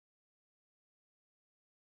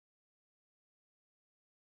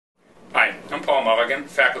I'm Paul Mulligan,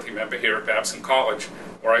 faculty member here at Babson College,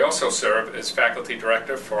 where I also serve as faculty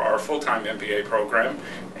director for our full-time MBA program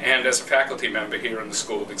and as a faculty member here in the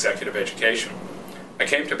School of Executive Education. I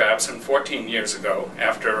came to Babson 14 years ago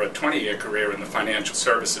after a 20-year career in the financial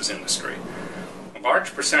services industry. A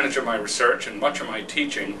large percentage of my research and much of my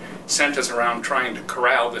teaching centers around trying to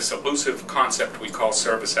corral this elusive concept we call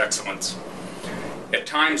service excellence. At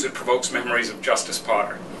times it provokes memories of Justice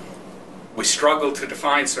Potter. We struggle to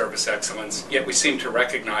define service excellence, yet we seem to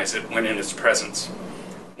recognize it when in its presence.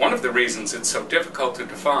 One of the reasons it's so difficult to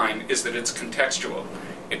define is that it's contextual.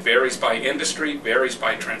 It varies by industry, varies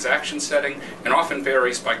by transaction setting, and often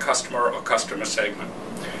varies by customer or customer segment.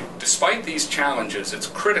 Despite these challenges, it's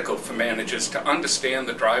critical for managers to understand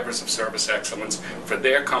the drivers of service excellence for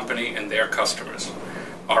their company and their customers.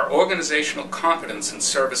 Our organizational competence in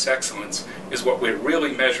service excellence is what we're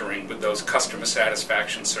really measuring with those customer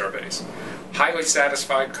satisfaction surveys. Highly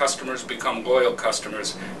satisfied customers become loyal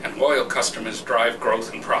customers, and loyal customers drive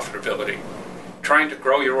growth and profitability. Trying to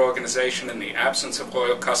grow your organization in the absence of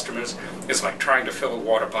loyal customers is like trying to fill a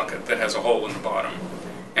water bucket that has a hole in the bottom.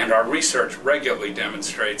 And our research regularly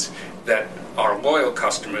demonstrates that our loyal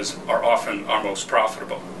customers are often our most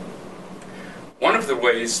profitable. One of the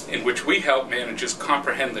ways in which we help managers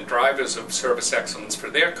comprehend the drivers of service excellence for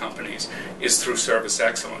their companies is through service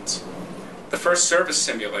excellence. The first service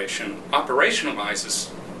simulation operationalizes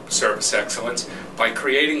service excellence by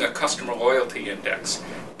creating a customer loyalty index.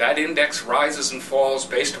 That index rises and falls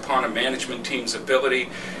based upon a management team's ability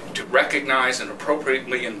to recognize and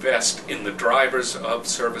appropriately invest in the drivers of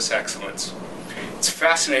service excellence. It's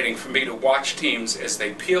fascinating for me to watch teams as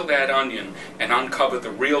they peel that onion and uncover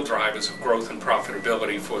the real drivers of growth and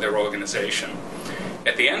profitability for their organization.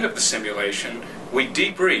 At the end of the simulation, we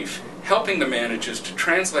debrief, helping the managers to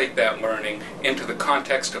translate that learning into the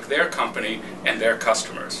context of their company and their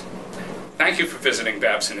customers. Thank you for visiting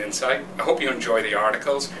Babson Insight. I hope you enjoy the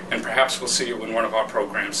articles, and perhaps we'll see you in one of our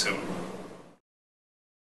programs soon.